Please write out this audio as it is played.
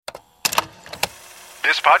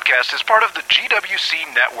This podcast is part of the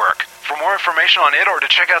GWC Network. For more information on it or to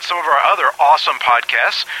check out some of our other awesome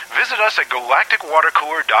podcasts, visit us at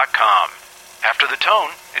galacticwatercooler.com. After the tone,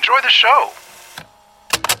 enjoy the show.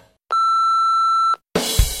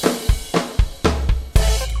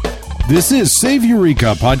 This is Save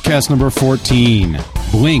Eureka, podcast number 14,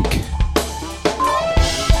 Blink.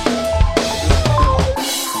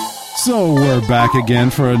 So we're back again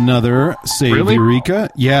for another Save Eureka.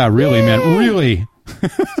 Yeah, really, man, really.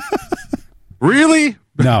 Really?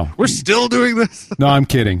 No. We're still doing this? No, I'm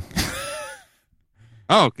kidding.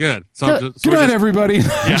 Oh, good. So Good night, everybody.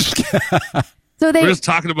 Yeah. So We're just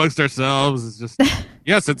talking amongst ourselves. It's just,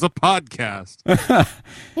 yes, it's a podcast.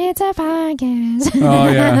 It's a podcast.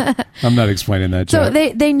 Oh, yeah. I'm not explaining that So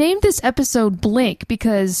joke. they named this episode Blink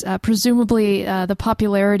because presumably the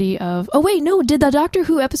popularity of... Oh, wait, no. Did the Doctor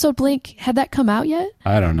Who episode Blink, had that come out yet?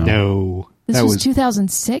 I don't know. No. This was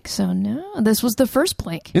 2006, so no. This was the first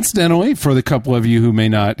Blink. Incidentally, for the couple of you who may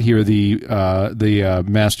not hear the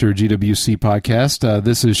Master GWC podcast,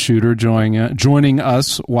 this is Shooter joining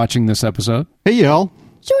us watching this episode. Hey, y'all.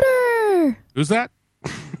 Shooter! Who's that?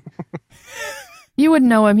 You wouldn't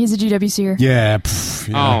know him. He's a GWCer. Yeah.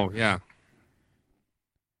 Oh, yeah.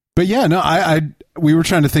 But yeah, no, we were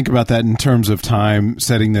trying to think about that in terms of time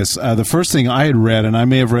setting this. The first thing I had read, and I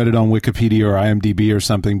may have read it on Wikipedia or IMDb or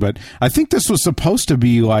something, but I think this was supposed to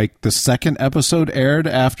be like the second episode aired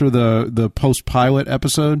after the post-pilot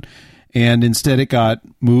episode, and instead it got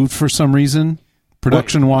moved for some reason,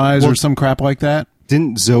 production-wise or some crap like that.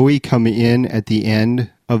 Didn't Zoe come in at the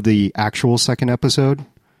end of the actual second episode?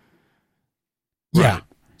 Yeah.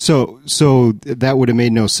 So that would have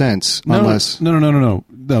made no sense unless... No.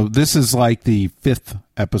 This is like the fifth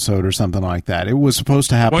episode or something like that. It was supposed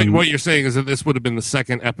to happen. What you're saying is that this would have been the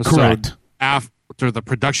second episode Correct. after the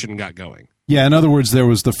production got going. Yeah, in other words, there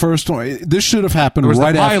was the first one. This should have happened There was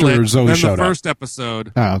right the pilot, after Zoe then showed the up. first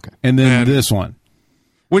episode, Oh, okay. And then and- this one.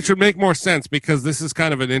 which would make more sense because this is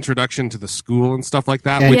kind of an introduction to the school and stuff like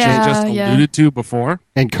that, And- which Yeah, is just yeah. alluded to before.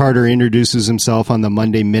 And Carter introduces himself on the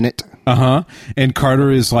Monday Minute. Uh-huh. And Carter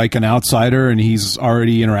is like an outsider, and he's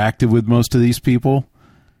already interacted with most of these people.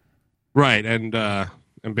 Right, and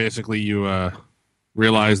basically you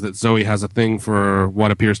realize that Zoe has a thing for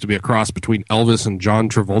what appears to be a cross between Elvis and John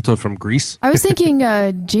Travolta from Grease. I was thinking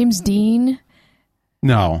James Dean.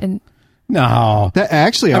 No. And No. That,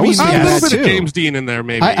 actually, I I mean, was A thinking little that bit of too. James Dean in there,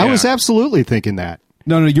 maybe. I was yeah. absolutely thinking that.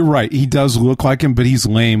 No, you're right. He does look like him, but he's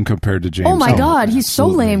lame compared to James. oh my God, he's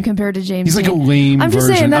absolutely. so lame compared to James He's like a Dean. lame I'm just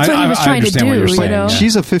version. saying that's what he was I trying to understand what do, you're you saying, know? yeah.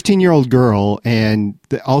 She's a 15-year-old girl, and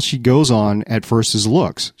all she goes on at first is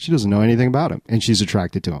looks. She doesn't know anything about him, and she's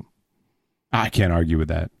attracted to him. I can't argue with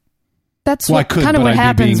that. That's Well, I could, kind of but what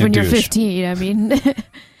I'd be being happens a when you're douche. 15. I mean,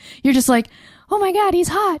 you're just like, oh my God, he's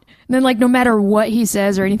hot. And then, like, no matter what he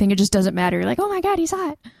says or anything, it just doesn't matter. You're like, oh my God, he's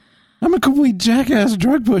hot. I'm a complete jackass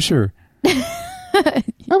drug pusher.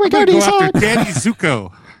 Oh my I'm God, gonna he's go hot! after Danny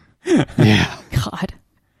Zuko. Yeah. God.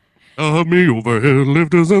 Me overhead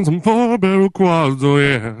lifters and some 4-barrel quads, oh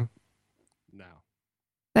yeah. No.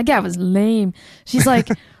 That guy was lame. She's like,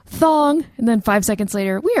 thong. And then 5 seconds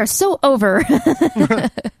later, we are so over.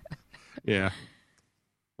 Yeah.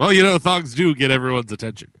 Well, you know, thongs do get everyone's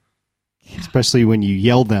attention. Especially when you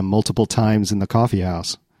yell them multiple times in the coffee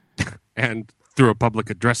house. And through a public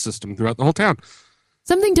address system throughout the whole town.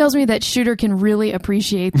 Something tells me that Shooter can really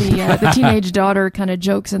appreciate the teenage daughter kind of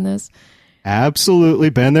jokes in this. Absolutely.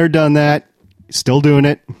 Been there, done that. Still doing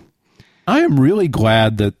it. I am really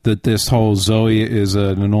glad that this whole Zoe is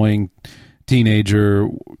an annoying teenager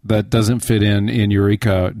that doesn't fit in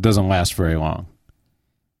Eureka doesn't last very long.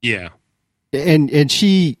 Yeah. And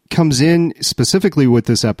she comes in specifically with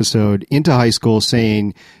this episode into high school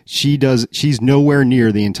saying she's nowhere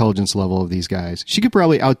near the intelligence level of these guys. She could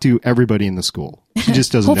probably outdo everybody in the school. She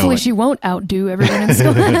just doesn't know Hopefully it. she won't outdo everyone in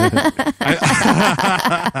school.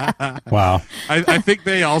 Wow. I think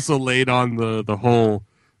they also laid on the whole,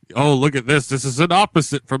 oh, look at this. This is an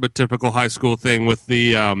opposite from a typical high school thing with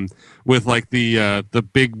the the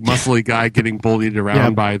big muscly guy getting bullied around Yeah.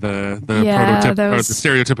 by the Yeah, prototyp or those- the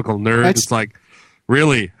stereotypical nerd. That's- It's like,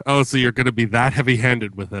 really? Oh, so you're going to be that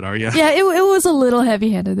heavy-handed with it, are you? Yeah, it was a little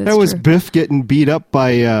heavy-handed. That's That was true. Biff getting beat up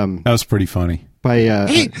by That was pretty funny. Hey,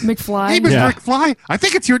 McFly. hey, Mr. Yeah. McFly, I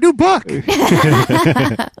think it's your new book.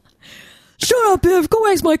 Shut up, Biff. Go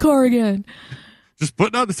wax my car again. Just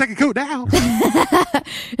putting on the second coat now.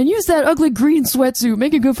 And use that ugly green sweatsuit.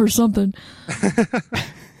 Make it good for something.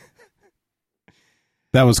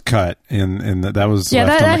 That was cut, and that was Yeah,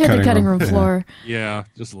 left that on hit the cutting cutting room floor. Yeah,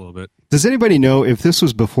 just a little bit. Does anybody know if this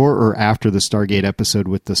was before or after the Stargate episode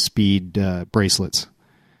with the speed bracelets?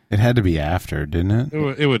 It had to be after, didn't it?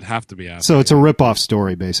 It would have to be after. So it's a rip-off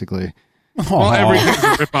story, basically. Well, everything's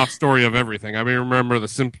a rip-off story of everything. I mean, remember the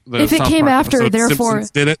if it South came Park after, episode, therefore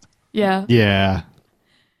Simpsons did it. Yeah. Yeah.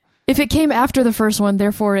 If it came after the first one,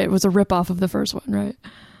 therefore it was a ripoff of the first one, right?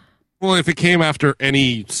 Well, if it came after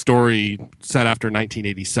any story set after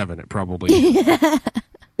 1987, it probably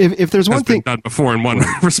If there's has one been thing, done before in one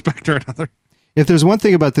respect or another. if there's one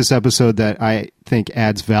thing about this episode that I think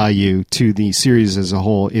adds value to the series as a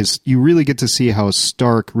whole, is you really get to see how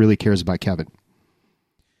Stark really cares about Kevin.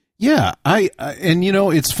 Yeah, and you know,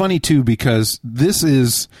 it's funny too, because this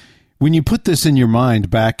is, when you put this in your mind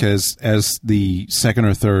back as the second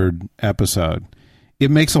or third episode, it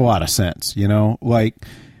makes a lot of sense, you know?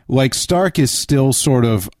 Like Stark is still sort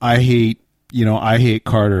of I hate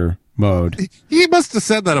Carter mode. He must have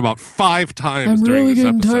said that about 5 times I'm during really this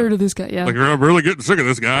getting episode. tired of this guy. Yeah. Like, I'm really getting sick of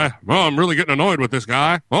this guy. Oh, I'm really getting annoyed with this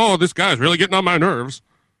guy. Oh, this guy's really getting on my nerves.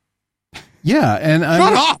 Yeah, and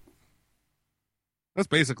Shut up! That's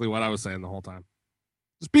basically what I was saying the whole time.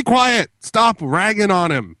 Just be quiet. Stop ragging on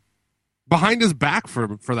him. Behind his back,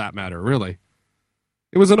 for that matter, really.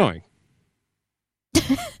 It was annoying.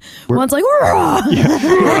 One's like,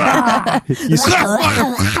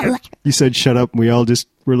 You said shut up, and we all just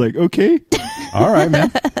were like, okay. all right, man.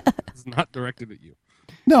 It's not directed at you.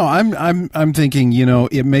 No, I'm thinking, you know,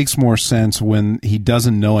 it makes more sense when he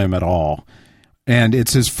doesn't know him at all, and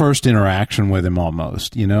it's his first interaction with him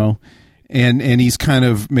almost, you know, and he's kind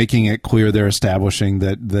of making it clear they're establishing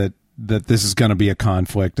that this is going to be a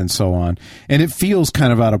conflict and so on, and it feels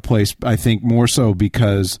kind of out of place, I think, more so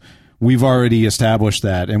because we've already established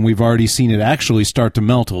that, and we've already seen it actually start to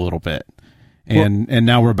melt a little bit, and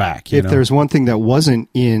now we're back. If there's one thing that wasn't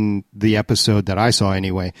in the episode that I saw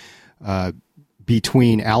anyway,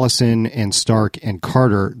 between Allison and Stark and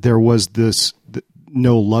Carter, there was this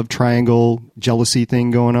no love triangle jealousy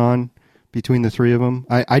thing going on between the three of them.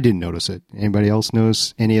 I didn't notice it. Anybody else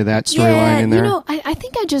notice any of that storyline in there? You know, I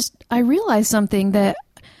think I realized something that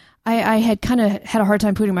I had kind of had a hard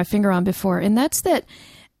time putting my finger on before, and that's that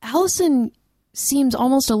Allison seems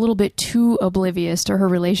almost a little bit too oblivious to her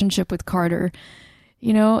relationship with Carter,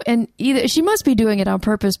 you know, and either she must be doing it on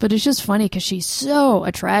purpose, but it's just funny because she's so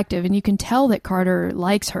attractive and you can tell that Carter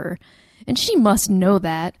likes her, and she must know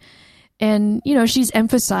that. And, you know, she's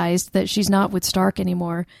emphasized that she's not with Stark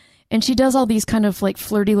anymore, and she does all these kind of like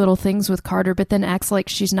flirty little things with Carter, but then acts like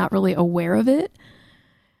she's not really aware of it.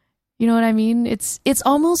 You know what I mean? It's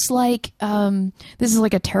almost like, this is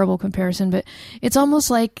like a terrible comparison, but it's almost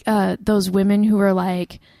like those women who are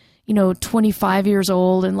like, you know, 25 years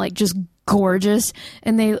old and like just gorgeous,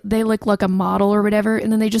 and they look like a model or whatever,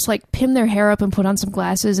 and then they just like pin their hair up and put on some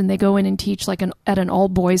glasses, and they go in and teach like at an all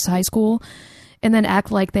boys high school, and then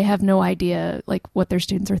act like they have no idea like what their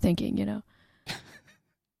students are thinking, you know?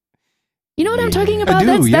 You know what I'm talking about?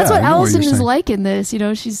 That's what Allison is like in this. You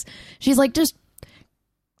know, she's like just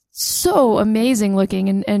so amazing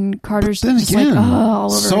looking, and Carter's just again, like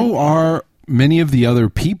all over. So are many of the other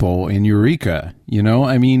people in Eureka. You know,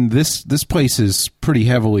 I mean, this place is pretty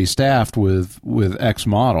heavily staffed with ex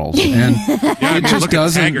models, and it just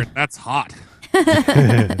doesn't. Taggart, that's hot.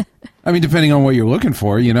 I mean, depending on what you're looking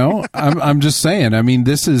for, you know, I'm just saying. I mean,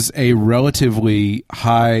 this is a relatively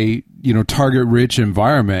high, you know, target-rich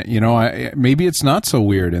environment. You know, maybe it's not so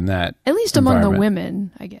weird in that. At least among the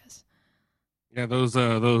women, I guess. Yeah,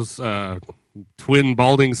 those twin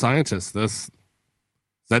balding scientists. Does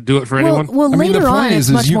that do it for anyone? Well, I mean, the later point on,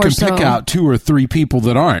 is you can pick out 2 or 3 people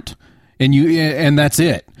that aren't, and that's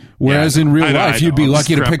it. Whereas in real life, you'd be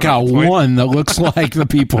lucky to pick out one that looks like the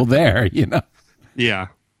people there. You know. Yeah.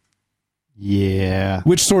 Yeah.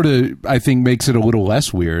 Which sort of, I think, makes it a little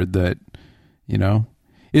less weird that, you know,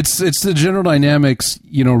 it's the General Dynamics,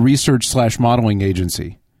 you know, research/modeling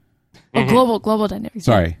agency. Oh, Global Dynamics.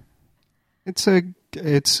 Sorry. It's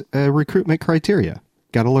a recruitment criteria.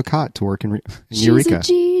 Got to look hot to work in Eureka. She's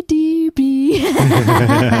a GDB.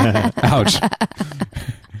 Ouch.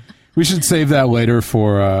 We should save that later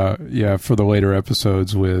for the later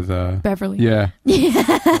episodes with Beverly. Yeah.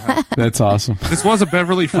 That's awesome. This was a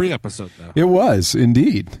Beverly Free episode, though. It was,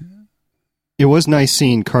 indeed. It was nice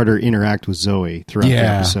seeing Carter interact with Zoe throughout the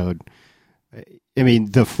episode. I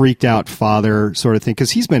mean, the freaked out father sort of thing,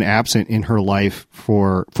 because he's been absent in her life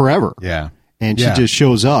for forever. Yeah. And she just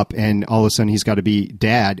shows up, and all of a sudden he's got to be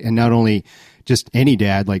dad, and not only just any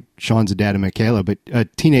dad, like Sean's a dad of Michaela, but a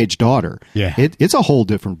teenage daughter. Yeah. It's a whole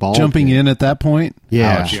different ball. Jumping in at that point?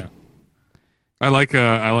 Yeah. Ouch. Yeah. I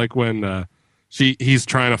like when he's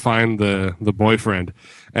trying to find the boyfriend,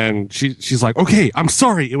 and she's like, okay, I'm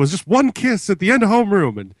sorry, it was just one kiss at the end of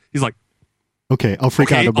homeroom, and he's like, Okay, I'll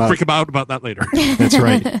freak out about that later. That's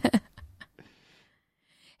right.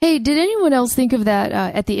 Hey, did anyone else think of that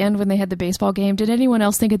at the end when they had the baseball game? Did anyone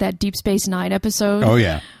else think of that Deep Space Nine episode? Oh,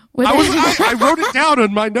 yeah. I wrote it down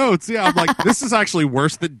in my notes. Yeah, I'm like, this is actually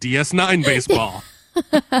worse than DS9 baseball.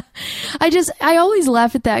 I always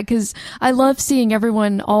laugh at that because I love seeing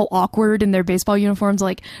everyone all awkward in their baseball uniforms,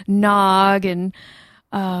 like Nog and,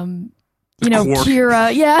 Quark.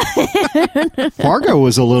 Kira. Yeah. Fargo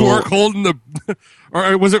was a little... Quark holding the...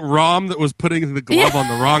 Or was it Rom that was putting the glove on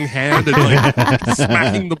the wrong hand and like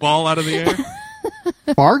smacking the ball out of the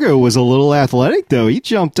air? Fargo was a little athletic, though. He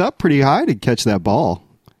jumped up pretty high to catch that ball.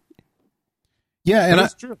 Yeah, and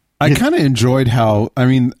That's true. I kind of enjoyed how, I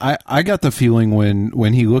mean, I got the feeling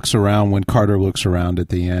when he looks around, when Carter looks around at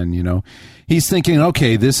the end, he's thinking,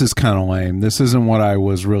 okay, this is kind of lame. This isn't what I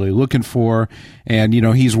was really looking for. And,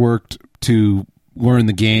 he's worked to learn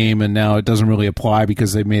the game, and now it doesn't really apply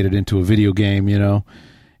because they made it into a video game,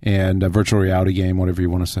 and a virtual reality game, whatever you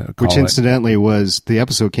want to say. Which incidentally the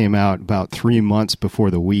episode came out about 3 months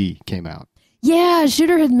before the Wii came out. Yeah,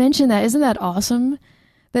 Shooter had mentioned that. Isn't that awesome?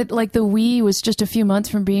 That like the Wii was just a few months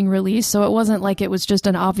from being released, so it wasn't like it was just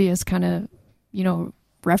an obvious kind of,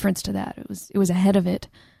 reference to that. It was ahead of it.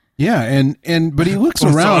 Yeah, and but he looks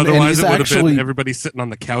around and he's it would actually have been everybody sitting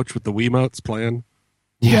on the couch with the Wiimotes playing.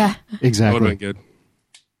 Yeah. Exactly. That would have been good.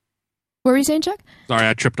 What were you saying, Chuck? Sorry,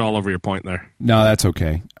 I tripped all over your point there. No, that's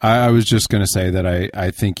okay. I was just going to say that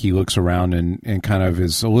I think he looks around and kind of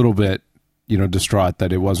is a little bit, distraught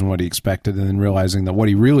that it wasn't what he expected, and then realizing that what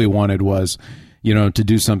he really wanted was, to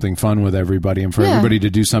do something fun with everybody and for everybody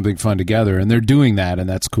to do something fun together. And they're doing that, and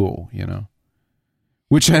that's cool,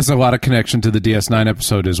 Which has a lot of connection to the DS9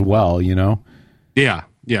 episode as well, Yeah,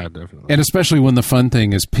 definitely. And especially when the fun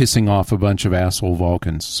thing is pissing off a bunch of asshole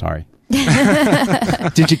Vulcans. Sorry.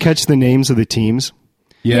 Did you catch the names of the teams?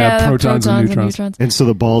 Yeah, protons and neutrons. And so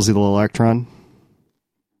the ball's the electron.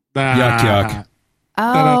 Yuck.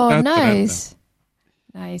 Oh, nice.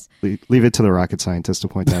 Nice. Leave it to the rocket scientist to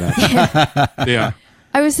point that out. Yeah.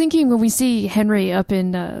 I was thinking when we see Henry up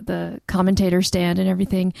in the commentator stand and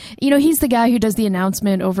everything, he's the guy who does the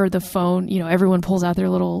announcement over the phone. Everyone pulls out their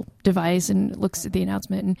little device and looks at the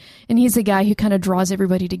announcement, and he's the guy who kind of draws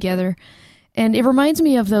everybody together. And it reminds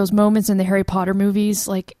me of those moments in the Harry Potter movies,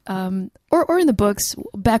 like, or in the books,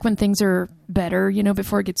 back when things are better,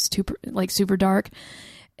 before it gets super dark.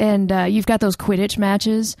 And you've got those Quidditch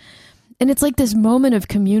matches, and it's like this moment of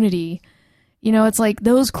community. It's like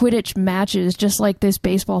those Quidditch matches, just like this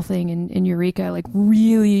baseball thing in Eureka, like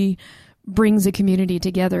really brings the community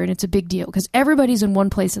together, and it's a big deal because everybody's in one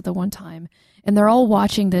place at the one time, and they're all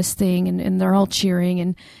watching this thing, and they're all cheering,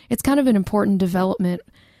 and it's kind of an important development.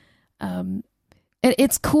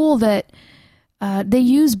 It's cool that they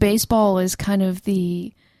use baseball as kind of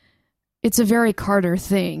it's a very Carter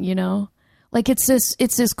thing, Like it's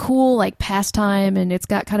this cool like pastime, and it's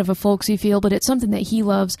got kind of a folksy feel, but it's something that he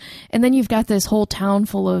loves. And then you've got this whole town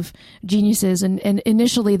full of geniuses, and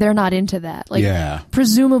initially they're not into that. Like,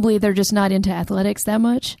 presumably they're just not into athletics that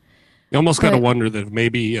much. You almost kind of wonder that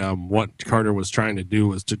maybe what Carter was trying to do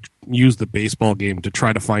was to use the baseball game to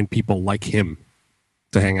try to find people like him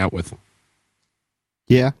to hang out with.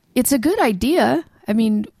 Yeah. It's a good idea. I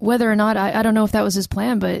mean, whether or not, I don't know if that was his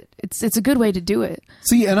plan, but it's a good way to do it.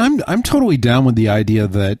 See, and I'm totally down with the idea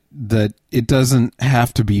that it doesn't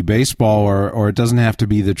have to be baseball or it doesn't have to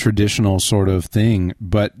be the traditional sort of thing,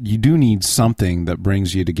 but you do need something that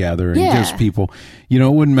brings you together and gives people, it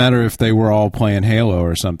wouldn't matter if they were all playing Halo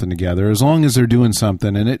or something together, as long as they're doing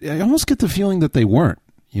something. And I almost get the feeling that they weren't.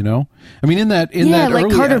 I mean, in that like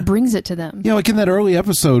early, Carter brings it to them. Yeah, like in that early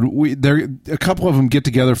episode, a couple of them get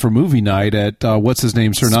together for movie night at what's his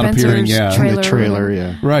name, sir, not appearing, in the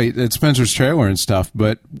trailer, right, at Spencer's trailer and stuff.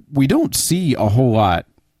 But we don't see a whole lot.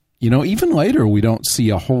 Even later, we don't see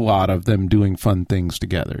a whole lot of them doing fun things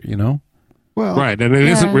together. Well, right, and it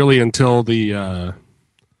isn't really until the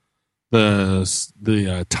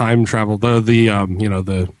time travel,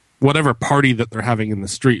 the whatever party that they're having in the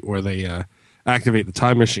street where they activate the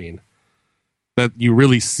time machine, that you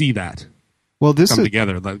really see that come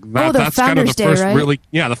together. That's kind of the Day, first right?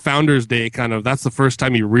 the Founders Day that's the first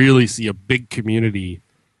time you really see a big community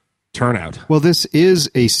turnout. Well, this is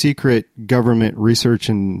a secret government research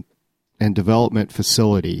and development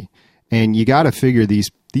facility, and you got to figure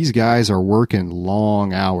these guys are working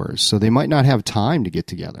long hours, so they might not have time to get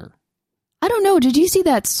together. I don't know. Did you see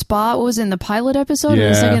that spot? What was in the pilot episode? Yeah. Or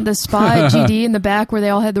the second, the spot at GD in the back where they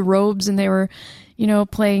all had the robes and they were,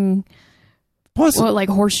 playing Plus, like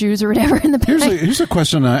horseshoes or whatever in the back. Here's a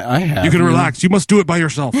question I have. You can relax. You must do it by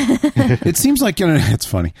yourself. It seems like it's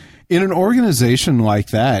funny. In an organization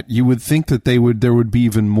like that, you would think that there would be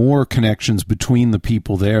even more connections between the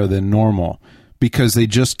people there than normal, because they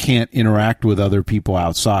just can't interact with other people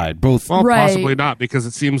outside. Possibly not, because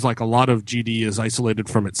it seems like a lot of GD is isolated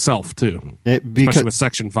from itself too, especially with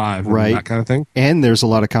Section 5 and that kind of thing. And there's a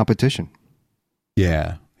lot of competition.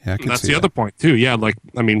 Yeah. That's the other point too. Yeah,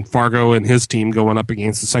 Fargo and his team going up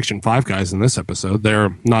against the Section 5 guys in this episode,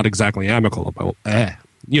 they're not exactly amicable about.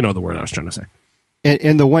 You know the word I was trying to say.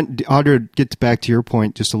 And the one, Audra, get back to your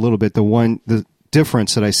point just a little bit. The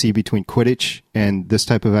difference that I see between Quidditch and this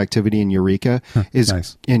type of activity in Eureka is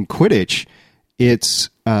nice. In Quidditch, it's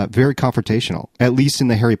very confrontational, at least in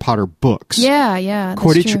the Harry Potter books. Yeah.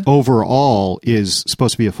 Quidditch overall is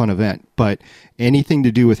supposed to be a fun event, but anything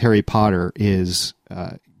to do with Harry Potter is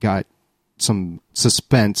got some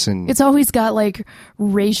suspense, and it's always got like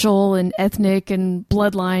racial and ethnic and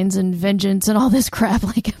bloodlines and vengeance and all this crap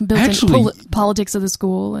built in politics of the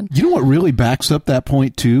school. And you know what really backs up that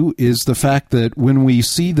point too is the fact that when we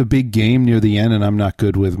see the big game near the end, and I'm not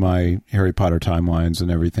good with my Harry Potter timelines and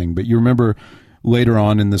everything, but you remember later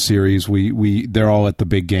on in the series they're all at the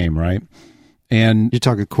big game, right? And you're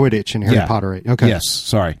talking Quidditch and Harry Potter, right? Okay. Yes,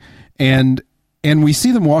 sorry. And we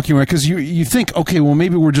see them walking around because you think, okay, well,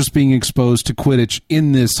 maybe we're just being exposed to Quidditch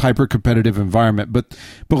in this hyper-competitive environment. But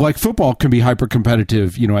like football can be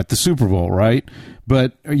hyper-competitive, at the Super Bowl, right?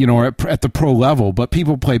 But, or at the pro level. But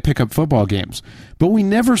people play pickup football games. But we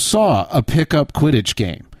never saw a pickup Quidditch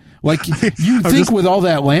game. Like, you'd think with all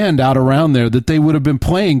that land out around there that they would have been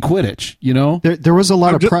playing Quidditch, There was a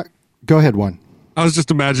lot of... Go ahead, Juan. I was just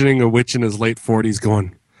imagining a witch in his late 40s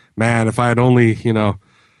going, man, if I had only,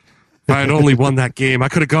 if I had only won that game, I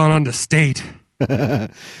could have gone on to state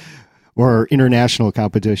or international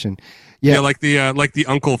competition. Yeah, like the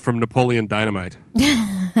uncle from Napoleon Dynamite.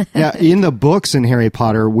 Yeah, in the books in Harry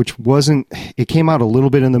Potter, which it came out a little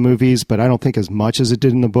bit in the movies, but I don't think as much as it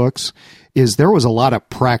did in the books, is there was a lot of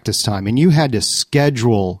practice time, and you had to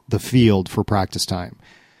schedule the field for practice time.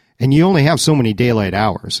 And you only have so many daylight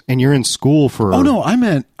hours, and you're in school for... Oh, no, I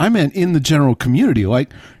meant in the general community.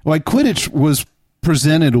 Like Quidditch was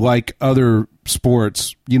presented like other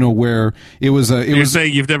sports, where it was a... You're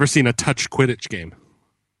saying you've never seen a touch Quidditch game?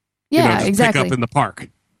 Yeah, just exactly. Pick up in the park.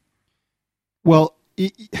 Well,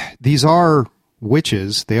 these are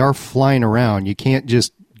witches. They are flying around. You can't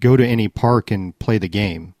just go to any park and play the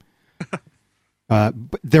game.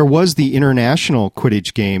 But there was the international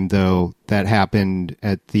Quidditch game, though, that happened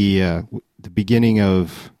at the beginning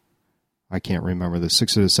of, I can't remember, the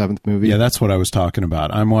 6th or the 7th movie. Yeah, that's what I was talking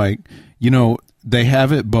about. I'm like, they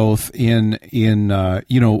have it both in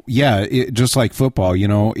just like football,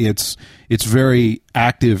 it's very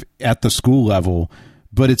active at the school level,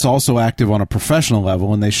 but it's also active on a professional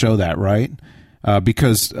level, and they show that, right?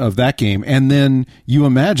 Because of that game. And then you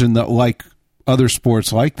imagine that, like other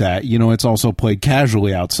sports like that, it's also played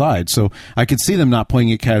casually outside. So I could see them not playing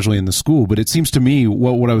it casually in the school, but it seems to me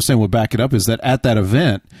what I was saying would back it up is that at that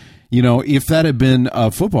event, if that had been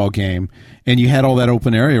a football game and you had all that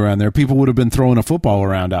open area around there, people would have been throwing a football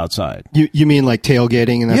around outside. You mean like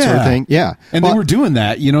tailgating and that sort of thing? Yeah. And they were doing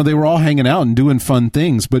that. They were all hanging out and doing fun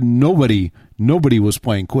things, but nobody was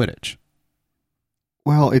playing Quidditch.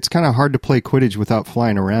 Well, it's kind of hard to play Quidditch without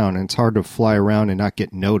flying around, and it's hard to fly around and not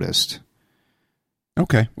get noticed.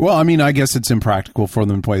 Okay. Well, I mean, I guess it's impractical for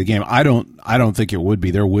them to play the game. I don't think it would be.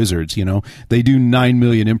 They're wizards, They do 9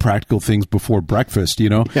 million impractical things before breakfast,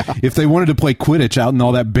 Yeah. If they wanted to play Quidditch out in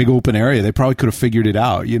all that big open area, they probably could have figured it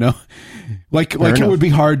out, Like it would be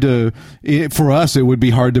hard for us, it would be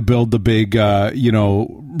hard to build the big,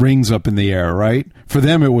 rings up in the air, right? For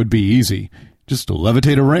them, it would be easy. Just to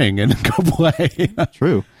levitate a ring and go play.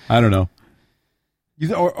 True. I don't know.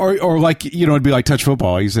 Or like, it'd be like touch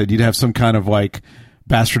football. You said you'd have some kind of like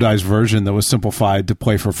bastardized version that was simplified to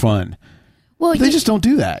play for fun. Well, they just don't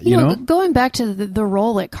do that, Going back to the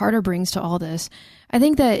role that Carter brings to all this, I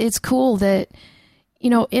think that it's cool that,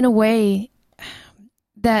 in a way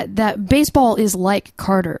that baseball is like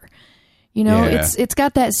Carter. It's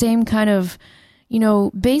got that same kind of,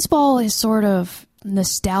 baseball is sort of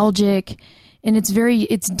nostalgic, and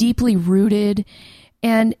it's deeply rooted.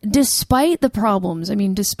 And despite the problems,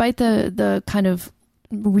 despite the kind of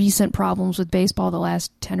recent problems with baseball the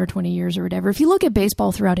last 10 or 20 years or whatever, if you look at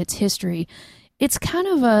baseball throughout its history, it's kind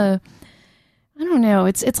of I don't know,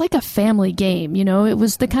 it's like a family game, It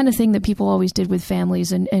was the kind of thing that people always did with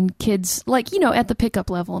families and kids, like, at the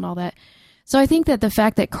pickup level and all that. So I think that the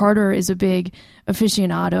fact that Carter is a big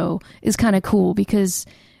aficionado is kind of cool because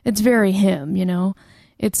it's very him,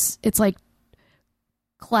 It's like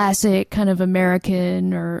classic kind of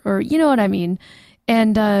American or you know what I mean.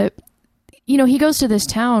 And, you know, he goes to this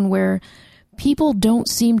town where people don't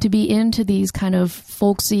seem to be into these kind of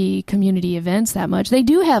folksy community events that much. They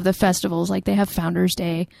do have the festivals, like they have Founders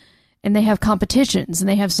Day, and they have competitions, and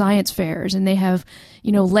they have science fairs, and they have,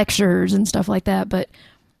 you know, lectures and stuff like that. But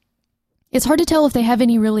it's hard to tell if they have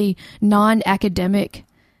any really non-academic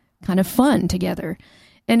kind of fun together.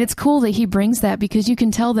 And it's cool that he brings that, because you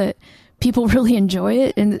can tell that people really enjoy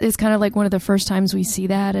it. And it's kind of like one of the first times we see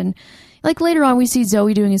that. And like later on, we see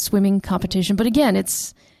Zoe doing a swimming competition. But again,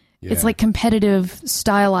 it's like competitive,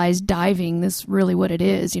 stylized diving. That's really what it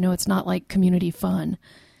is. You know, it's not like community fun.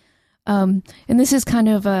 And this is kind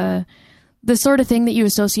of the sort of thing that you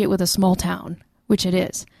associate with a small town, which it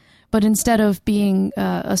is. But instead of being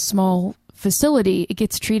a small facility, it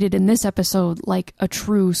gets treated in this episode like a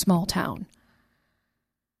true small town.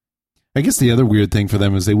 I guess the other weird thing for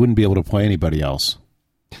them is they wouldn't be able to play anybody else.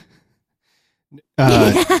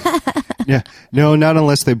 Yeah, no, not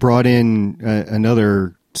unless they brought in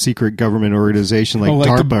another secret government organization like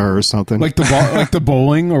DARPA or something, like the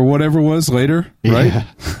bowling or whatever it was later, right? Yeah.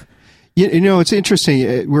 You know, it's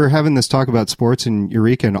interesting. We're having this talk about sports in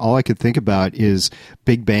Eureka, and all I could think about is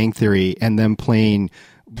Big Bang Theory and them playing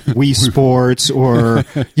Wii Sports or,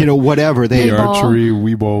 you know, whatever. Wii archery,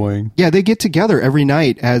 Wii bowling. Yeah, they get together every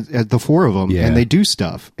night as the four of them, and they do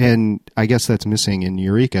stuff. And I guess that's missing in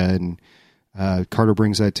Eureka, and Carter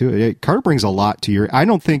brings that to it. Carter brings a lot to Eureka. I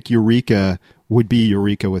don't think Eureka would be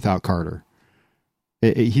Eureka without Carter.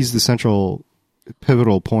 He's the central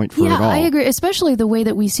pivotal point for it all. Yeah, I agree, especially the way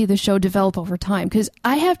that we see the show develop over time. Because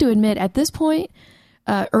I have to admit, at this point,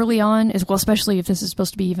 early on, as well, especially if this is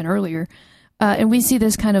supposed to be even earlier, and we see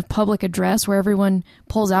this kind of public address where everyone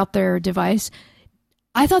pulls out their device,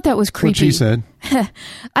 I thought that was creepy. What she said.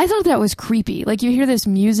 I thought that was creepy. Like, you hear this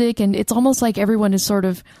music, and it's almost like everyone is sort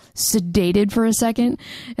of sedated for a second,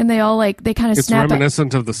 and they all they kind of snap. It's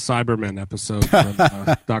reminiscent of the Cybermen episode from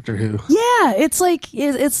Doctor Who. Yeah, it's like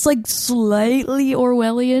slightly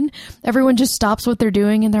Orwellian. Everyone just stops what they're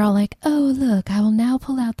doing, and they're all like, "Oh, look, I will now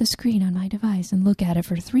pull out the screen on my device and look at it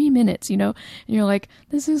for 3 minutes." You know, and you're like,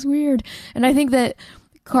 "This is weird." And I think that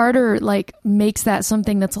Carter makes that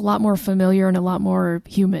something that's a lot more familiar and a lot more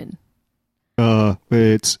human.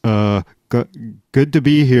 It's good to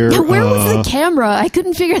be here. Yeah, where was the camera? I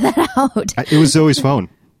couldn't figure that out. It was Zoe's phone.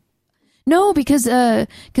 No, because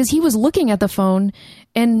he was looking at the phone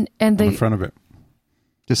and the front of it,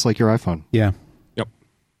 just like your iPhone. Yeah. Yep.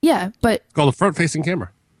 Yeah, but it's called a front-facing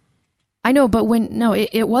camera. I know, but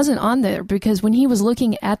it wasn't on there, because when he was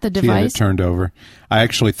looking at the device, she had it turned over. I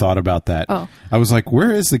actually thought about that. Oh. I was like,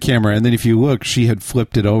 "Where is the camera?" And then if you look, she had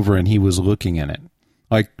flipped it over, and he was looking in it.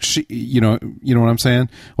 Like, she, you know what I'm saying?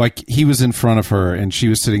 Like, he was in front of her, and she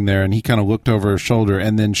was sitting there, and he kind of looked over her shoulder,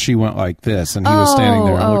 and then she went like this, and he was standing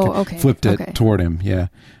there and flipped it toward him. Yeah,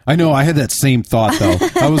 I know. I had that same thought though.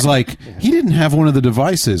 I was like, he didn't have one of the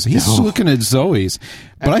devices. He's looking at Zoe's,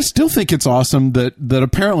 but I still think it's awesome that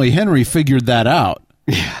apparently Henry figured that out.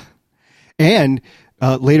 Yeah, and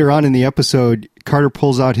later on in the episode, Carter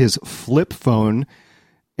pulls out his flip phone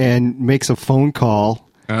and makes a phone call.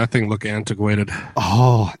 That thing looked antiquated.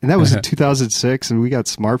 Oh, and that was in 2006, and we got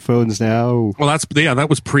smartphones now. Well, that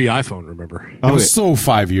was pre-iPhone, remember? It was so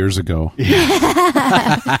 5 years ago.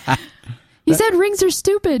 Yeah. He said rings are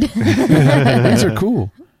stupid. Rings are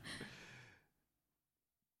cool.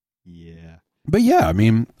 Yeah. But yeah, I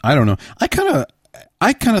mean, I don't know. I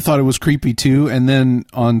kind of thought it was creepy too, and then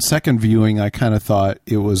on second viewing, I kind of thought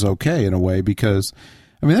it was okay in a way, because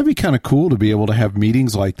I mean, that'd be kind of cool to be able to have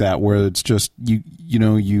meetings like that where it's just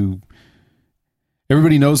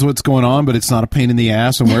everybody knows what's going on, but it's not a pain in the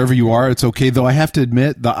ass, and wherever you are, it's okay. Though I have to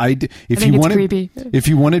admit, if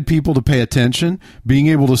you wanted people to pay attention, being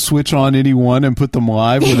able to switch on anyone and put them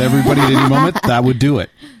live with everybody at any moment, that would do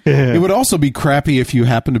it. Yeah. It would also be crappy if you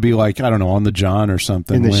happen to be like, I don't know, on the John or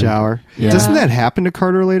something in the shower. Yeah. Doesn't that happen to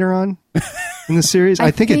Carter later on in the series?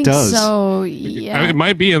 I think it does. So yeah, it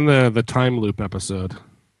might be in the time loop episode.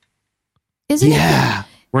 Is it? Yeah.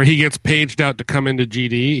 Where he gets paged out to come into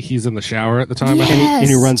GD. He's in the shower at the time. Yes. And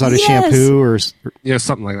he runs out of shampoo or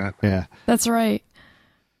something like that. Yeah. That's right.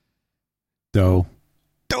 Dough.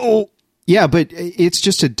 Yeah, but it's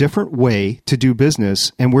just a different way to do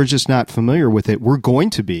business, and we're just not familiar with it. We're going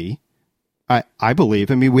to be, I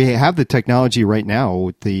believe. I mean, we have the technology right now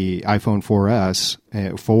with the iPhone 4S,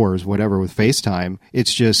 4s, whatever, with FaceTime.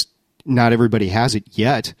 It's just not everybody has it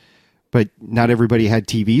yet, but not everybody had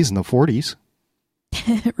TVs in the 40s.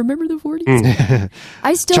 Remember the 40s?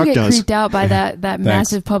 I still Chuck get does. creeped out by that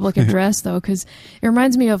massive public address, though, because it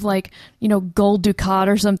reminds me of, like, you know, Gold Dukat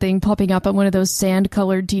or something popping up on one of those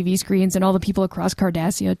sand-colored TV screens and all the people across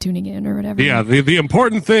Cardassia tuning in or whatever. Yeah, the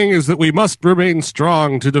important thing is that we must remain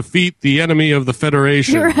strong to defeat the enemy of the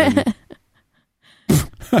Federation. You're right.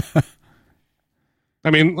 I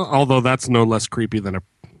mean, although that's no less creepy than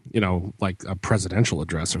like a presidential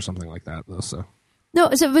address or something like that, though. So. No,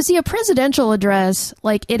 but see, a presidential address,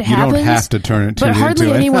 like, it You happens. don't have to turn it But hardly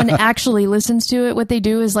into it. anyone actually listens to it. What they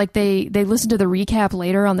do is, like, they listen to the recap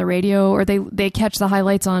later on the radio, or they catch the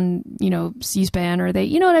highlights on, you know, C-SPAN, or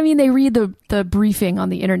you know what I mean? They read the briefing on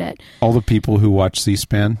the internet. All the people who watch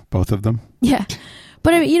C-SPAN, both of them. Yeah.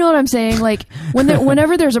 But I mean, you know what I'm saying? Like,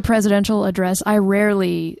 whenever there's a presidential address, I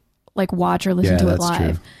rarely, like, watch or listen to it that's live.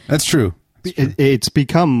 true. That's true. It's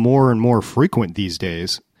become more and more frequent these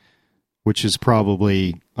days, which is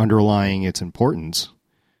probably underlying its importance,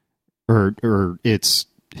 or it's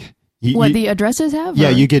the addresses have. Yeah,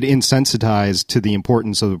 or? you get insensitized to the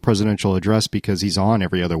importance of a presidential address because he's on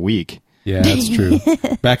every other week. Yeah, that's true.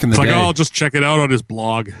 Back in the It's like, day. oh, I'll just check it out on his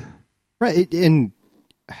blog. Right, and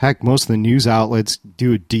heck, most of the news outlets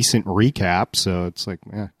do a decent recap, so it's like,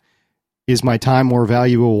 is my time more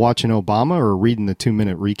valuable watching Obama or reading the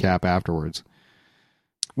 2-minute recap afterwards?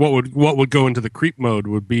 What would go into the creep mode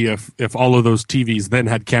would be if all of those TVs then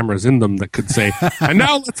had cameras in them that could say, and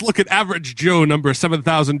now let's look at average Joe number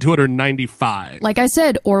 7,295. Like I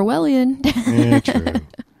said, Orwellian. Yeah, true.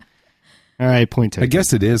 All right, point taken. I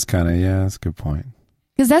guess it is kind of, yeah, that's a good point.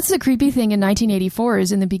 Because that's the creepy thing in 1984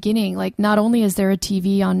 is in the beginning, like, not only is there a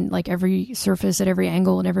TV on, like, every surface at every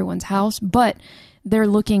angle in everyone's house, but they're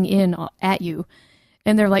looking in at you.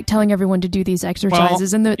 And they're, like, telling everyone to do these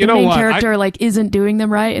exercises. And the main character, like, isn't doing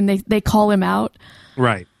them right. And they call him out.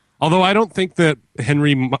 Right. Although I don't think that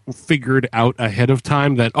Henry figured out ahead of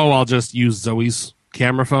time that, I'll just use Zoe's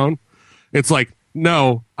camera phone. It's like,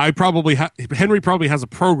 no, Henry probably has a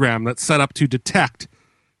program that's set up to detect,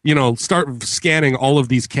 start scanning all of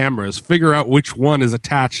these cameras, figure out which one is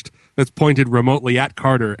attached that's pointed remotely at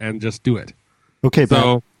Carter, and just do it. Okay,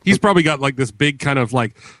 so he's probably got, like, this big kind of,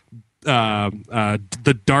 like,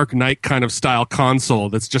 the Dark Knight kind of style console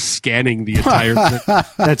that's just scanning the entire thing.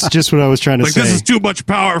 That's just what I was trying to say. This is too much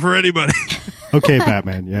power for anybody. Okay,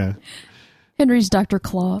 Batman, yeah. Henry's Dr.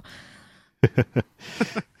 Claw.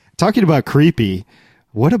 Talking about creepy,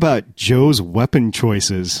 what about Joe's weapon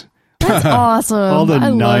choices? That's awesome. All the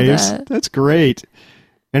knives. Love that. That's great.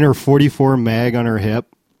 And her 44 mag on her hip.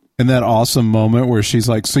 And that awesome moment where she's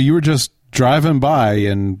like, so you were just driving by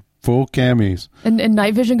in full camis. And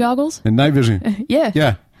night vision goggles? And night vision. Yeah.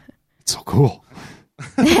 Yeah. It's so cool.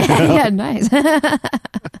 Yeah, nice.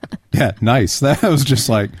 Yeah, nice. That was just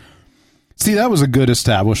like, see, that was a good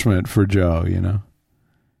establishment for Joe,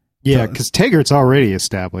 Yeah, because Taggart's already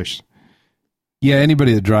established. Yeah,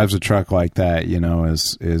 anybody that drives a truck like that,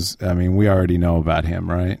 is I mean, we already know about him,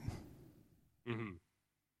 right? Mm-hmm.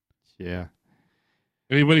 Yeah.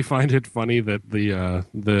 Anybody find it funny that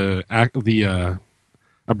the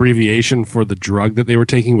abbreviation for the drug that they were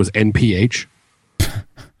taking was NPH?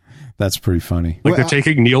 That's pretty funny. Like, they're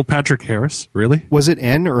taking Neil Patrick Harris? Really? Was it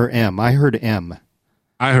N or M? I heard M.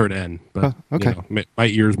 I heard N, but okay. My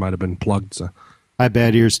ears might have been plugged. So I had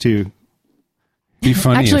bad ears too. Be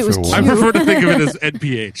funny Actually, if it was it was. I prefer to think of it as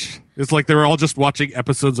NPH. It's like they were all just watching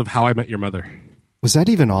episodes of How I Met Your Mother. Was that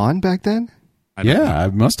even on back then? I don't know. Yeah,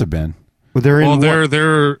 it must have been. Well, they're on their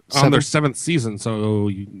Seventh? 7th season, so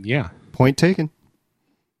yeah. Point taken.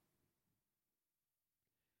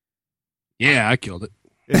 Yeah, I killed it.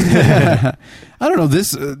 I don't know.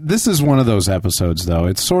 This is one of those episodes, though.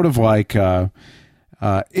 It's sort of like, there's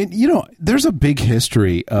a big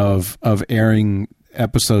history of airing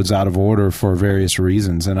episodes out of order for various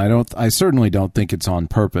reasons, and I certainly don't think it's on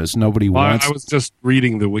purpose. Nobody wants. I was just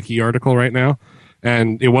reading the wiki article right now,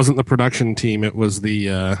 and it wasn't the production team; it was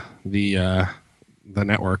the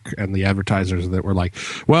network and the advertisers that were like,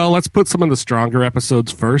 well, let's put some of the stronger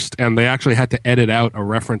episodes first, and they actually had to edit out a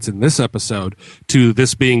reference in this episode to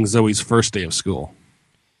this being Zoe's first day of school.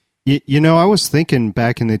 I was thinking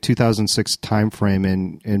back in the 2006 timeframe,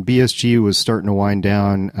 and BSG was starting to wind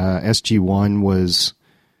down. SG1 was,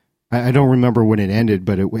 I don't remember when it ended,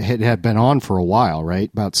 but it had been on for a while, right?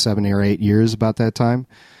 About 7 or 8 years about that time.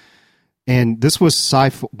 And this was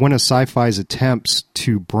one of Sci-Fi's attempts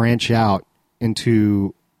to branch out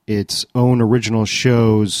into its own original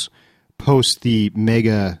shows post the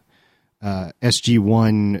mega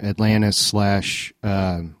SG1 Atlantis /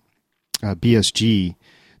 BSG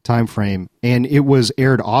time frame, and it was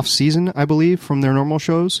aired off season, I believe, from their normal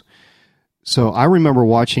shows. So I remember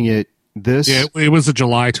watching it this. Yeah, it was a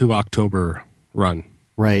July to October run.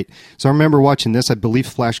 Right. So I remember watching this. I believe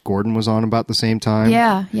Flash Gordon was on about the same time.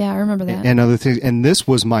 Yeah, I remember that. And other things. And this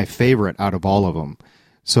was my favorite out of all of them.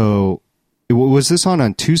 So was this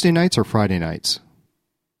on Tuesday nights or Friday nights?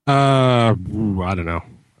 I don't know.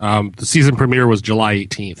 The season premiere was July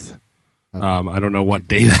 18th. I don't know what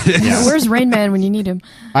day that is. Yeah. Where's Rain Man when you need him?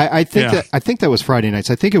 I think that was Friday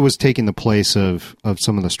nights. I think it was taking the place of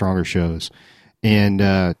some of the stronger shows. And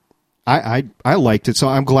I liked it, so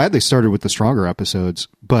I'm glad they started with the stronger episodes.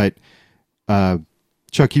 But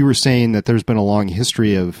Chuck, you were saying that there's been a long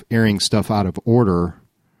history of airing stuff out of order.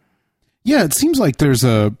 Yeah, it seems like there's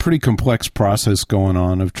a pretty complex process going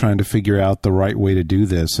on of trying to figure out the right way to do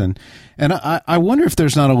this. And I wonder if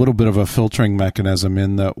there's not a little bit of a filtering mechanism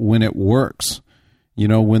in that when it works,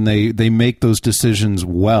 when they make those decisions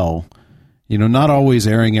well, not always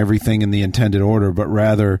airing everything in the intended order, but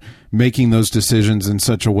rather making those decisions in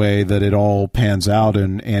such a way that it all pans out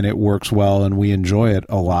and it works well and we enjoy it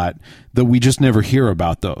a lot, that we just never hear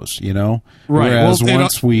about those, Right. Whereas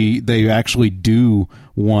once they actually do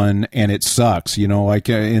one and it sucks, like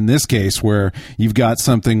in this case where you've got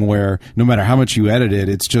something where no matter how much you edit it,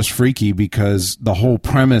 it's just freaky because the whole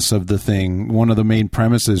premise of the thing, one of the main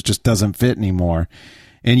premises, just doesn't fit anymore.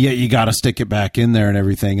 And yet you got to stick it back in there and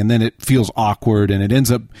everything. And then it feels awkward and it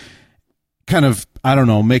ends up kind of, I don't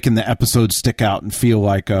know, making the episode stick out and feel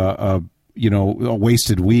like a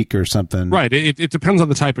wasted week or something. Right. It depends on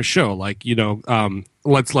the type of show. Like,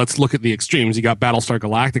 let's look at the extremes. You got Battlestar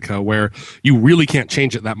Galactica where you really can't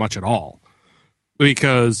change it that much at all.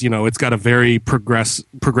 Because, it's got a very progressing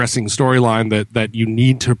storyline that you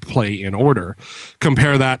need to play in order.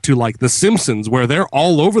 Compare that to like The Simpsons, where they're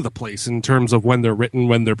all over the place in terms of when they're written,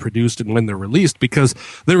 when they're produced, and when they're released, because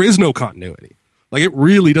there is no continuity. Like, it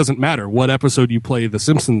really doesn't matter what episode you play The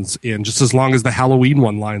Simpsons in, just as long as the Halloween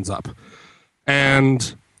one lines up.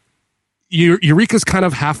 And Eureka's kind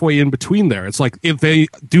of halfway in between there. It's like if they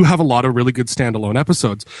do have a lot of really good standalone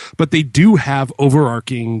episodes, but they do have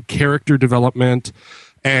overarching character development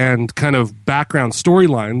and kind of background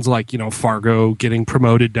storylines like, Fargo getting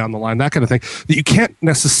promoted down the line, that kind of thing, that you can't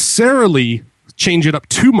necessarily change it up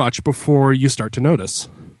too much before you start to notice.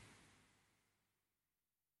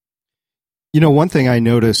 One thing I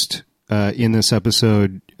noticed in this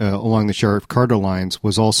episode along the Sheriff Carter lines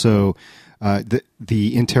was also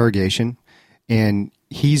the interrogation. And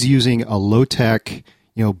he's using a low-tech,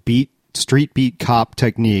 street beat cop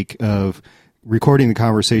technique of recording the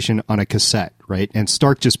conversation on a cassette, right? And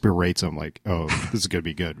Stark just berates him like, "Oh, this is gonna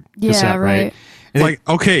be good." Yeah, cassette, right? And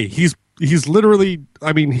okay, he's literally.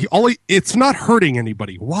 I mean, it's not hurting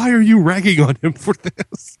anybody. Why are you ragging on him for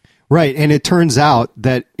this? Right, and it turns out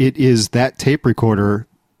that it is that tape recorder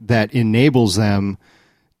that enables them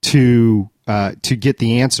to get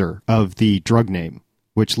the answer of the drug name,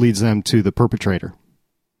 which leads them to the perpetrator.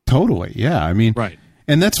 Totally, yeah. I mean, right.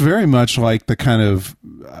 And that's very much like the kind of,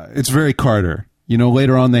 it's very Carter.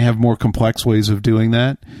 Later on they have more complex ways of doing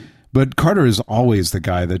that. But Carter is always the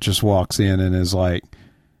guy that just walks in and is like,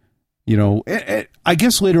 I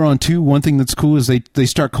guess later on too, one thing that's cool is they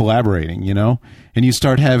start collaborating, and you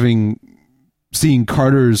start seeing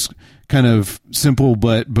Carter's kind of simple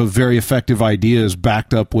but very effective ideas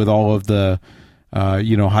backed up with all of the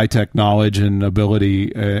high-tech knowledge and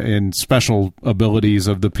ability and special abilities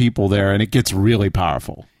of the people there, and it gets really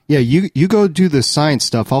powerful. Yeah, you go do the science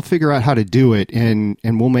stuff. I'll figure out how to do it, and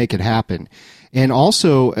we'll make it happen. And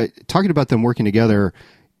also, talking about them working together,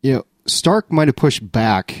 Stark might have pushed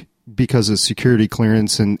back because of security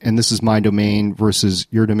clearance, and this is my domain versus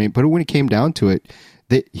your domain. But when it came down to it,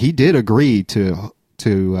 he did agree to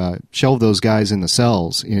shelve those guys in the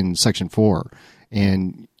cells in Section 4.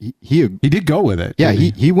 And he did go with it. Yeah,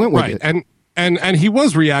 he went with it. And he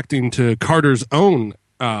was reacting to Carter's own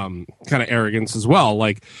kind of arrogance as well.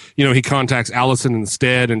 Like, he contacts Allison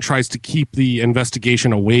instead and tries to keep the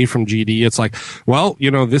investigation away from GD. It's like, well,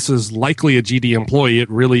 this is likely a GD employee. It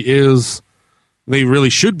really is. They really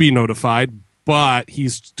should be notified, but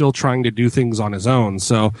he's still trying to do things on his own.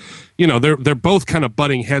 So, they're both kind of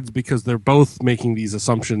butting heads because they're both making these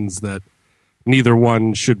assumptions that neither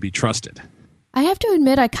one should be trusted. I have to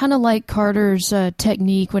admit, I kind of like Carter's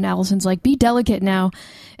technique when Allison's like, be delicate now.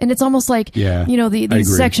 And it's almost like,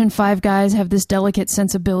 these Section 5 guys have this delicate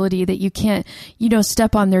sensibility that you can't,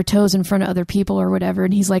 step on their toes in front of other people or whatever.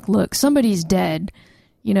 And he's like, look, somebody's dead,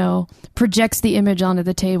 projects the image onto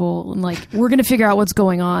the table. And like, we're going to figure out what's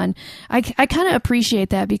going on. I kind of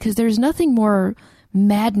appreciate that because there's nothing more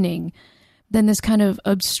maddening than this kind of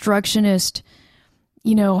obstructionist,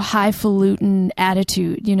 highfalutin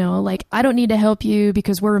attitude, like, I don't need to help you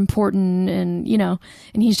because we're important. And,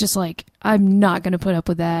 and he's just like, I'm not going to put up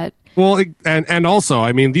with that. Well, and also,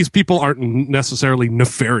 I mean, these people aren't necessarily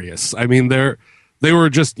nefarious. I mean, they were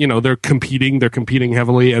just, they're competing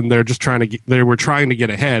heavily, and they're just trying to get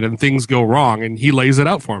ahead, and things go wrong, and he lays it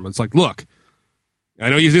out for them. It's like, look, I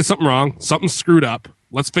know you did something wrong, something screwed up.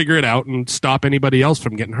 Let's figure it out and stop anybody else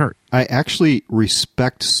from getting hurt. I actually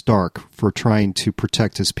respect Stark for trying to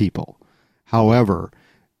protect his people. However,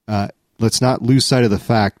 let's not lose sight of the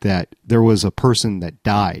fact that there was a person that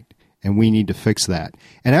died, and we need to fix that.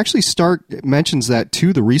 And actually, Stark mentions that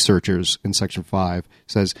to the researchers in Section 5,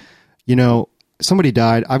 says, somebody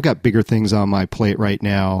died. I've got bigger things on my plate right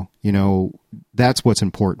now. That's what's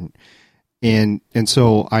important. And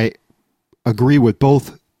so I agree with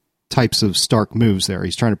both types of Stark moves there.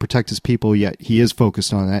 He's trying to protect his people, yet he is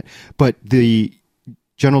focused on that. But the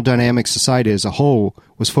General Dynamics Society as a whole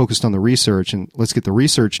was focused on the research, and let's get the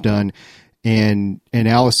research done. And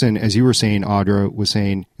Allison, as you were saying, Audra, was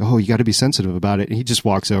saying, oh, you got to be sensitive about it. And he just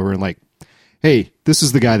walks over and like, hey, this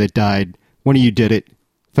is the guy that died. One of you did it.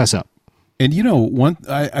 Fess up. And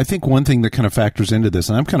I think one thing that kind of factors into this,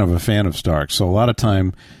 and I'm kind of a fan of Stark, so a lot of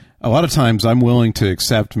times I'm willing to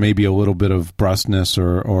accept maybe a little bit of brusqueness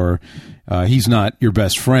or he's not your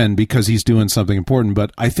best friend because he's doing something important.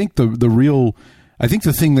 But I think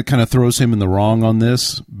the thing that kind of throws him in the wrong on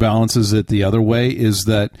this, balances it the other way, is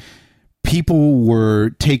that people were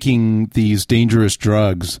taking these dangerous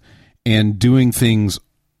drugs and doing things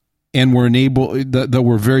and were that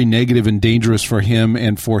were very negative and dangerous for him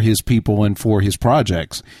and for his people and for his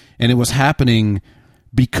projects. And it was happening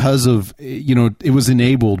because of, it was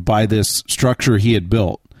enabled by this structure he had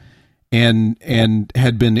built and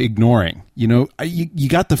had been ignoring. You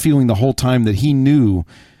got the feeling the whole time that he knew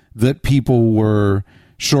that people were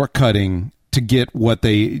shortcutting to get what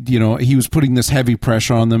they, he was putting this heavy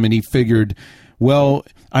pressure on them, and he figured, well,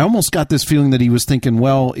 I almost got this feeling that he was thinking,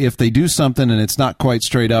 well, if they do something and it's not quite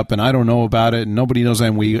straight up and I don't know about it and nobody knows,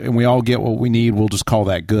 and we all get what we need, we'll just call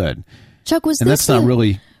that good. Chuck, was this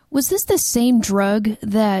the same drug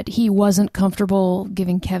that he wasn't comfortable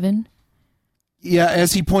giving Kevin? Yeah,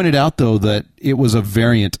 as he pointed out, though, that it was a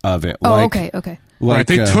variant of it. Oh, okay. Right,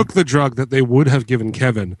 they took the drug that they would have given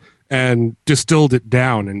Kevin and distilled it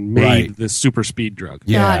down and made this super speed drug.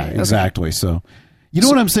 Yeah, exactly. So, you know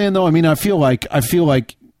what I'm saying, though? I mean, I feel like a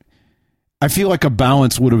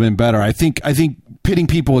balance would have been better. I think pitting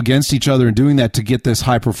people against each other and doing that to get this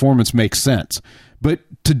high performance makes sense. But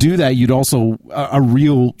to do that, you'd also, a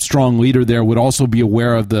real strong leader there would also be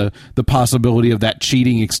aware of the possibility of that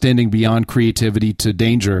cheating extending beyond creativity to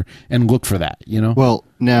danger and look for that, Well,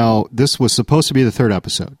 now, this was supposed to be the third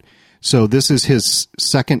episode. So this is his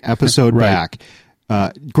second episode back.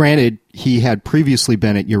 Granted, he had previously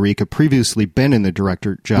been at Eureka, previously been in the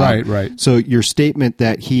director job. Right. So your statement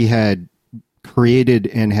that he had created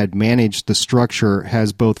and had managed the structure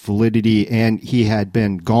has both validity, and he had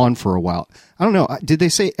been gone for a while. I don't know. Did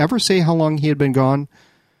they ever say how long he had been gone?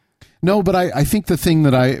 No, but I think the thing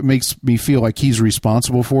that makes me feel like he's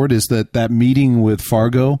responsible for it is that meeting with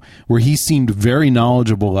Fargo, where he seemed very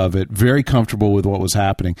knowledgeable of it, very comfortable with what was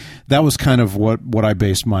happening. That was kind of what I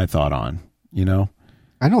based my thought on,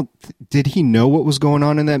 Did he know what was going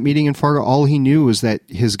on in that meeting in Fargo? All he knew was that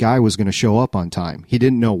his guy was going to show up on time. He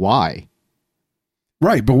didn't know why.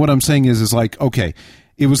 Right, but what I'm saying is like, okay,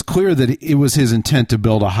 it was clear that it was his intent to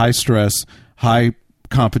build a high-stress,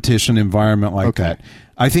 high-competition environment like that.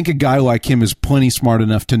 I think a guy like him is plenty smart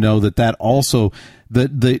enough to know that also,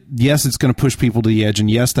 that yes, it's going to push people to the edge, and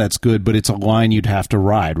yes, that's good, but it's a line you'd have to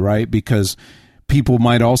ride, right? Because people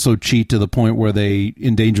might also cheat to the point where they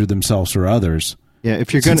endanger themselves or others. Yeah,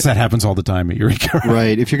 if you're going that happens all the time at Eureka.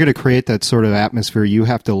 Right, if you're going to create that sort of atmosphere, you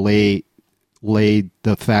have to lay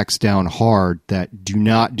the facts down hard that do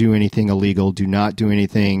not do anything illegal, do not do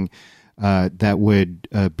anything that would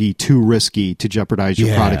be too risky to jeopardize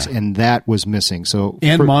your products, and that was missing. So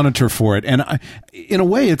monitor for it. And in a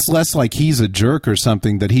way, it's less like he's a jerk or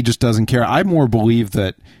something, that he just doesn't care. I more believe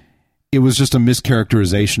that it was just a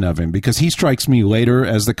mischaracterization of him, because he strikes me later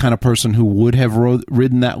as the kind of person who would have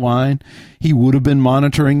ridden that line. He would have been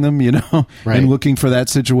monitoring them, and looking for that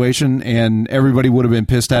situation, and everybody would have been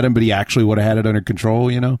pissed at him, but he actually would have had it under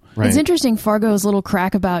control, Right. It's interesting, Fargo's little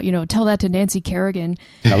crack about, tell that to Nancy Kerrigan.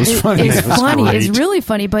 That was funny. It's funny. Great. It's really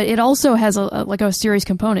funny, but it also has a serious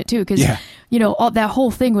component, too, because, all that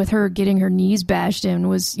whole thing with her getting her knees bashed in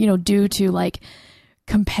was, due to,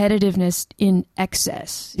 competitiveness in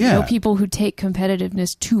excess. People who take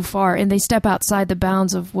competitiveness too far, and they step outside the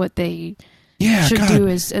bounds of what they should do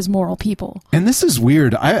as moral people. And this is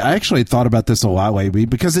weird. I actually thought about this a lot lately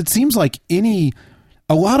because it seems like a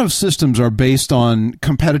lot of systems are based on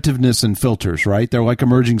competitiveness and filters, right? They're like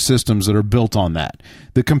emerging systems that are built on that.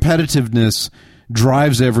 The competitiveness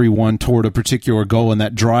drives everyone toward a particular goal, and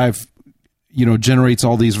that drive generates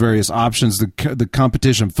all these various options. The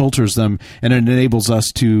competition filters them, and it enables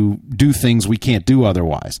us to do things we can't do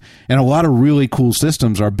otherwise. And a lot of really cool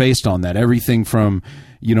systems are based on that. Everything from,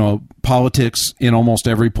 politics in almost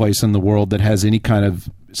every place in the world that has any kind of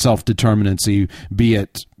self-determinancy, be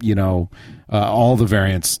it, all the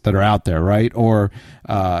variants that are out there, right? Or,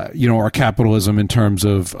 or capitalism in terms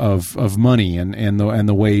of money and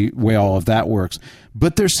the way all of that works.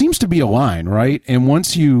 But there seems to be a line, right? And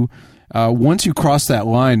once you cross that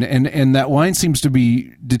line, and that line seems to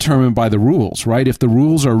be determined by the rules, right? If the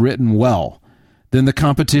rules are written well, then the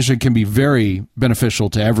competition can be very beneficial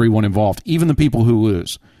to everyone involved, even the people who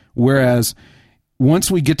lose. Whereas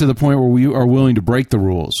once we get to the point where we are willing to break the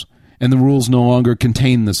rules, and the rules no longer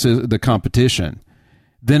contain the competition,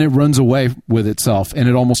 then it runs away with itself, and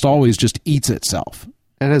it almost always just eats itself.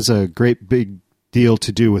 That has a great big deal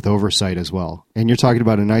to do with oversight as well. And you're talking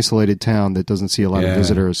about an isolated town that doesn't see a lot of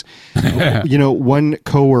visitors. One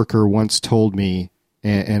coworker once told me,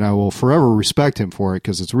 and I will forever respect him for it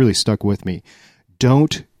because it's really stuck with me,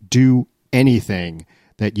 don't do anything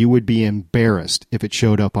that you would be embarrassed if it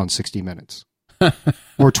showed up on 60 Minutes.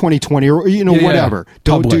 Or 2020 or whatever.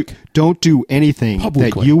 Don't do anything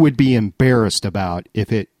that you would be embarrassed about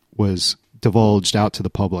if it was divulged out to the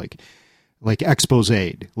public. Like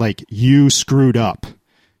exposé, like you screwed up.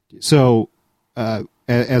 So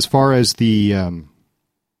as far as the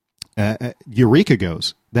Eureka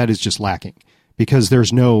goes, that is just lacking because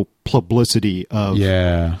there's no publicity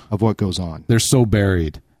of what goes on. They're so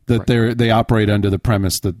buried that they operate under the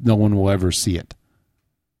premise that no one will ever see it.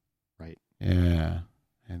 Right. Yeah.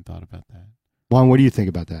 I hadn't thought about that. Juan, what do you think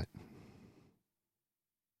about that?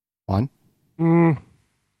 Juan?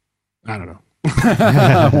 I don't know.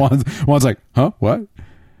 One's like, huh?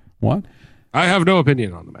 What? I have no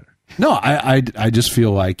opinion on the matter. No, I just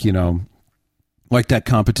feel like, like that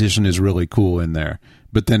competition is really cool in there.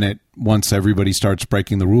 But then once everybody starts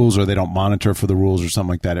breaking the rules or they don't monitor for the rules or something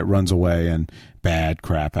like that, it runs away and bad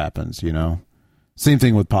crap happens, Same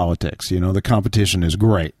thing with politics, the competition is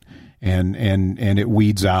great and it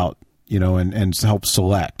weeds out, and helps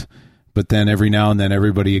select. But then every now and then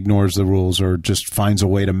everybody ignores the rules or just finds a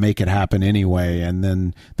way to make it happen anyway, and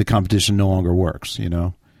then the competition no longer works,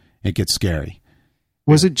 It gets scary.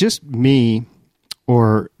 Was it just me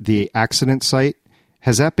or the accident site?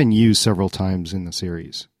 Has that been used several times in the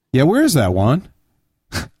series? Yeah, where is that one?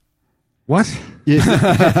 What?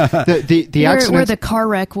 The accident where the car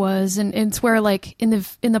wreck was, and it's where, like in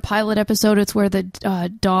the pilot episode, it's where the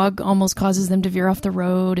dog almost causes them to veer off the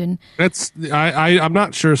road, and that's I'm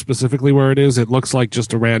not sure specifically where it is. It looks like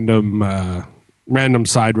just a random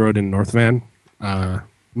side road in North Van.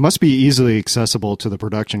 Must be easily accessible to the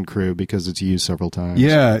production crew because it's used several times.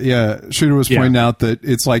 Yeah. Shooter was pointing out that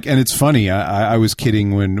it's like, and it's funny. I was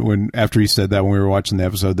kidding when after he said that when we were watching the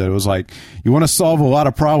episode that it was like, you want to solve a lot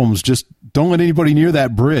of problems, just don't let anybody near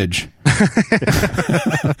that bridge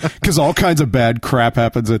because all kinds of bad crap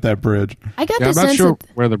happens at that bridge. I'm not sure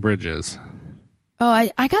where the bridge is. Oh,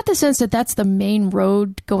 I got the sense that that's the main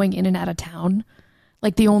road going in and out of town,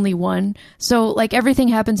 like the only one. So like everything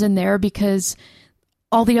happens in there because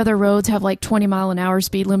all the other roads have like 20-mile-an-hour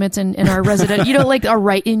speed limits and are resident, like are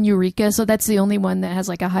right in Eureka. So that's the only one that has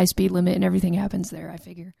like a high speed limit and everything happens there, I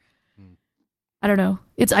figure. I don't know.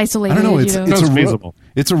 It's isolated. I don't know. It's feasible.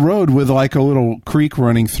 It's a road with like a little creek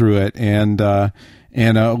running through it and a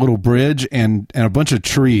little bridge and a bunch of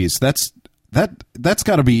trees. That's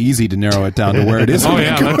got to be easy to narrow it down to where it is. Oh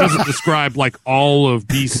yeah, that doesn't describe like all of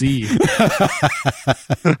BC.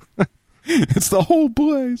 It's the whole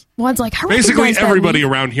place. One's like, basically everybody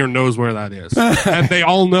around here knows where that is, and they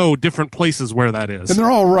all know different places where that is, and they're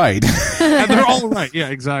all right. Yeah,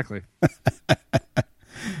 exactly.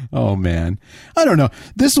 Oh man, I don't know.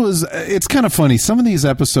 It's kind of funny. Some of these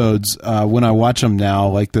episodes, when I watch them now,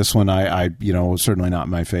 like this one, I certainly not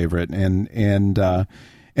my favorite, and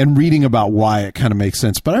reading about why it kind of makes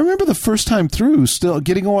sense. But I remember the first time through, still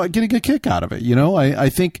getting a kick out of it.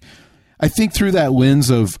 I think through that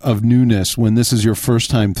lens of newness, when this is your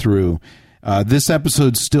first time through, this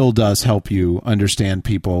episode still does help you understand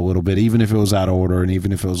people a little bit, even if it was out of order and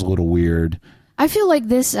even if it was a little weird. I feel like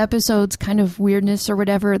this episode's kind of weirdness or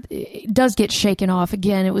whatever, it does get shaken off.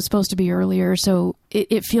 Again, it was supposed to be earlier, so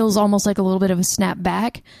it feels almost like a little bit of a snap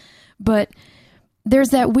back. But there's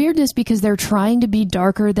that weirdness because they're trying to be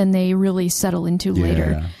darker than they really settle into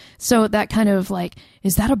later. So that kind of like,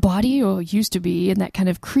 is that a body? Oh, it used to be. And that kind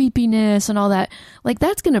of creepiness and all that, like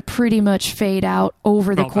that's going to pretty much fade out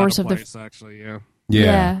over the course of the... Actually,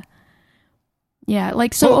 yeah. Yeah,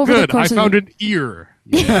 like so over good. the course I found an ear.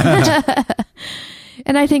 Yeah.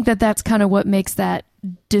 And I think that that's kind of what makes that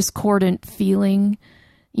discordant feeling,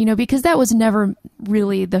 you know, because that was never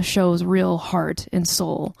really the show's real heart and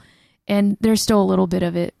soul. And there's still a little bit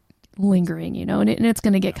of it lingering, you know, and it's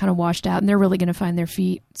going to get kind of washed out, and they're really going to find their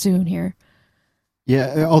feet soon here.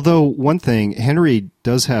 Yeah, although one thing, Henry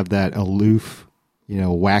does have that aloof, you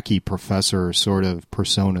know, wacky professor sort of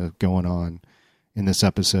persona going on in this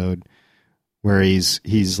episode, where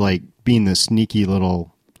he's like being the sneaky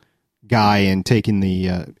little guy and taking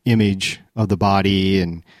the image of the body,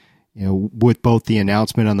 and you know, with both the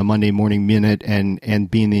announcement on the Monday Morning Minute and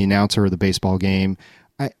being the announcer of the baseball game.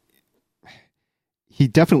 He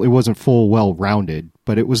definitely wasn't full well-rounded,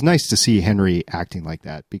 but it was nice to see Henry acting like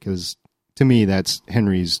that, because to me that's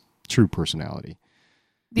Henry's true personality.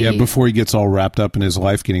 Yeah, before he gets all wrapped up in his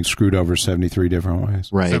life getting screwed over 73 different ways.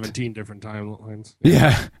 Right. 17 different timelines.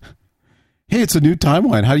 Yeah. Hey, it's a new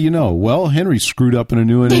timeline. How do you know? Well, Henry screwed up in a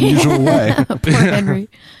new and unusual way. Poor Henry.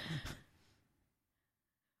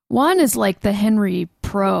 Juan is like the Henry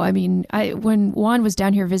pro. I mean, when Juan was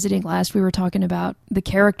down here visiting last, we were talking about the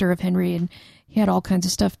character of Henry, and he had all kinds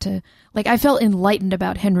of stuff to... Like, I felt enlightened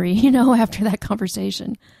about Henry, you know, after that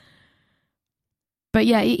conversation. But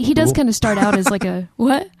yeah, he does kind of start out as like a...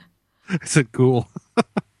 What? I said cool.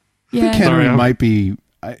 Yeah. I think Henry might be...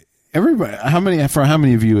 Everybody, how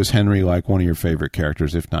many of you is Henry like one of your favorite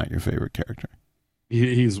characters, if not your favorite character?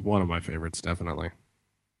 He's one of my favorites, definitely.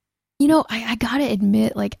 You know, I gotta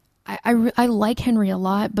admit, like, I like Henry a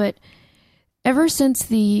lot, but ever since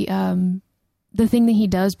the thing that he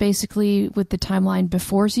does basically with the timeline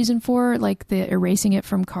before season 4, like the erasing it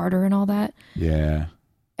from Carter and all that. Yeah.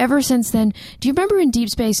 Ever since then, do you remember in Deep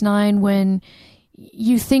Space Nine when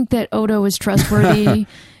you think that Odo is trustworthy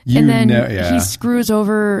and then he screws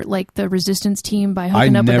over like the resistance team by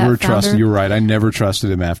hooking up with that founder? I never trusted. You're right. I never trusted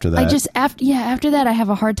him after that. After that, I have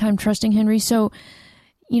a hard time trusting Henry. So,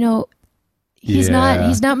 you know, he's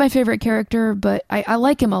not my favorite character, but I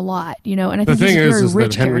like him a lot, you know, and I think the thing he's a very is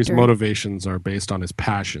rich that Henry's character. motivations are based on his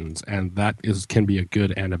passions, and that can be a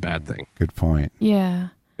good and a bad thing. Good point. Yeah.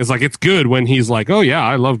 It's like, it's good when he's like, oh yeah,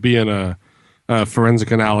 I love being a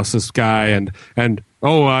forensic analysis guy, and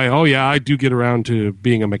I do get around to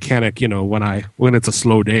being a mechanic, you know, when it's a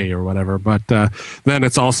slow day or whatever. But then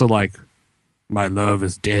it's also like, my love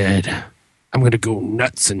is dead. I'm going to go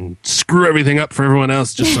nuts and screw everything up for everyone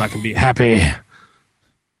else just so I can be happy.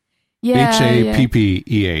 Yeah.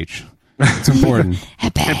 HAPPEH. It's important.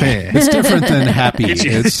 Happy. It's different than happy.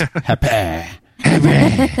 It's happy.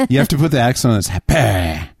 Happy. You have to put the accent on it's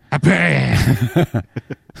happy. Happy.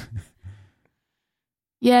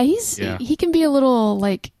 Yeah, he can be a little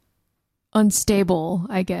like unstable,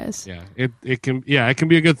 I guess. Yeah, it can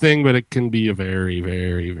be a good thing, but it can be a very,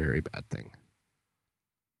 very, very bad thing.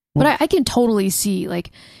 But I can totally see,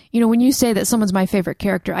 like, you know, when you say that someone's my favorite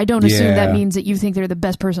character, I don't assume that means that you think they're the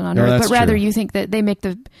best person on earth, but rather you think that they make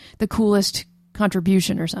the coolest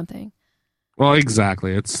contribution or something. Well,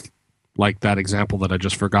 exactly. It's like that example that I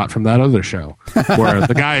just forgot from that other show, where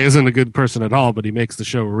the guy isn't a good person at all, but he makes the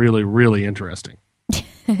show really, really interesting.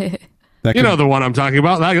 You know the one I'm talking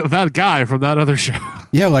about, that guy from that other show.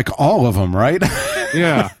 Yeah, like all of them, right?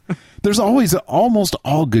 Yeah. There's almost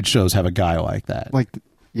all good shows have a guy like that. Like,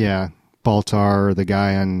 yeah, Baltar, the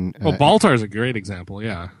guy on... Baltar is a great example,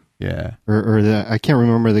 yeah. Yeah. Or I can't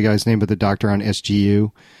remember the guy's name, but the doctor on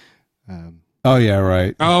SGU. Oh, yeah,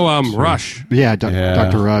 right. Oh, Rush. Yeah,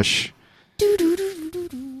 Dr. Rush.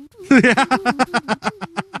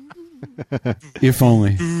 If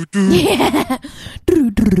only. Yeah.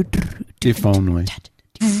 If only.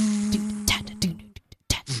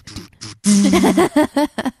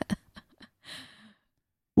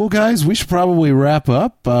 Well, guys, we should probably wrap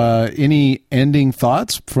up. Any ending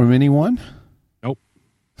thoughts from anyone? Nope.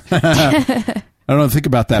 I don't know. Think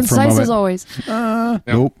about that for a moment. Concise as always.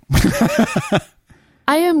 Nope.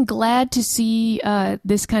 I am glad to see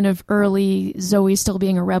this kind of early Zoe still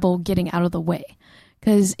being a rebel getting out of the way,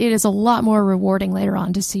 because it is a lot more rewarding later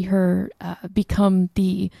on to see her become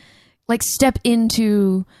step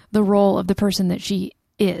into the role of the person that she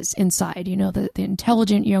is inside, you know, the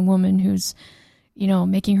intelligent young woman who's, you know,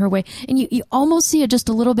 making her way. And you almost see it just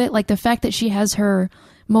a little bit, like the fact that she has her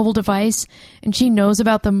mobile device and she knows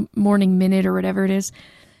about the Morning Minute or whatever it is.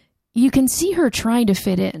 You can see her trying to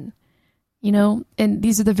fit in, you know, and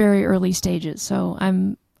these are the very early stages. So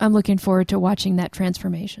I'm looking forward to watching that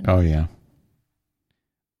transformation. Oh, yeah.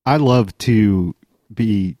 I love to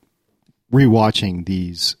be rewatching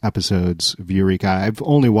these episodes of Eureka. I've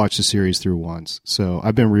only watched the series through once, so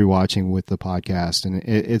I've been rewatching with the podcast, and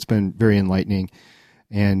it's been very enlightening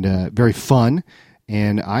and very fun.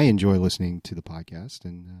 And I enjoy listening to the podcast.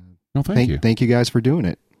 And thank you guys for doing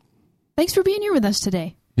it. Thanks for being here with us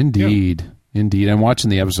today. Indeed, indeed. And watching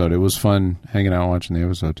the episode, it was fun hanging out and watching the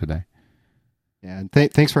episode today. Yeah, and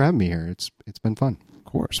thanks for having me here. It's been fun. Of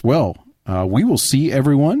course. Well, we will see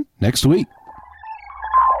everyone next week.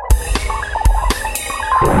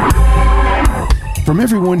 From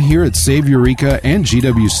everyone here at Save Eureka and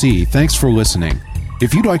GWC, thanks for listening.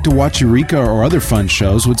 If you'd like to watch Eureka or other fun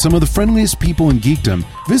shows with some of the friendliest people in geekdom,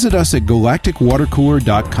 visit us at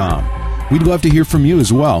galacticwatercooler.com. We'd love to hear from you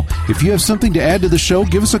as well. If you have something to add to the show,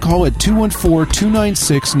 give us a call at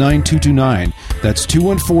 214-296-9229. That's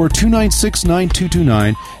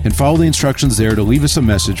 214-296-9229, and follow the instructions there to leave us a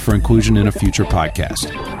message for inclusion in a future podcast.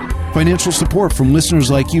 Financial support from listeners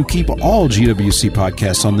like you keep all GWC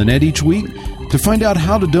podcasts on the net each week. To find out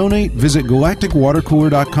how to donate, visit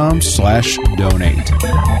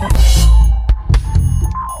galacticwatercooler.com/donate.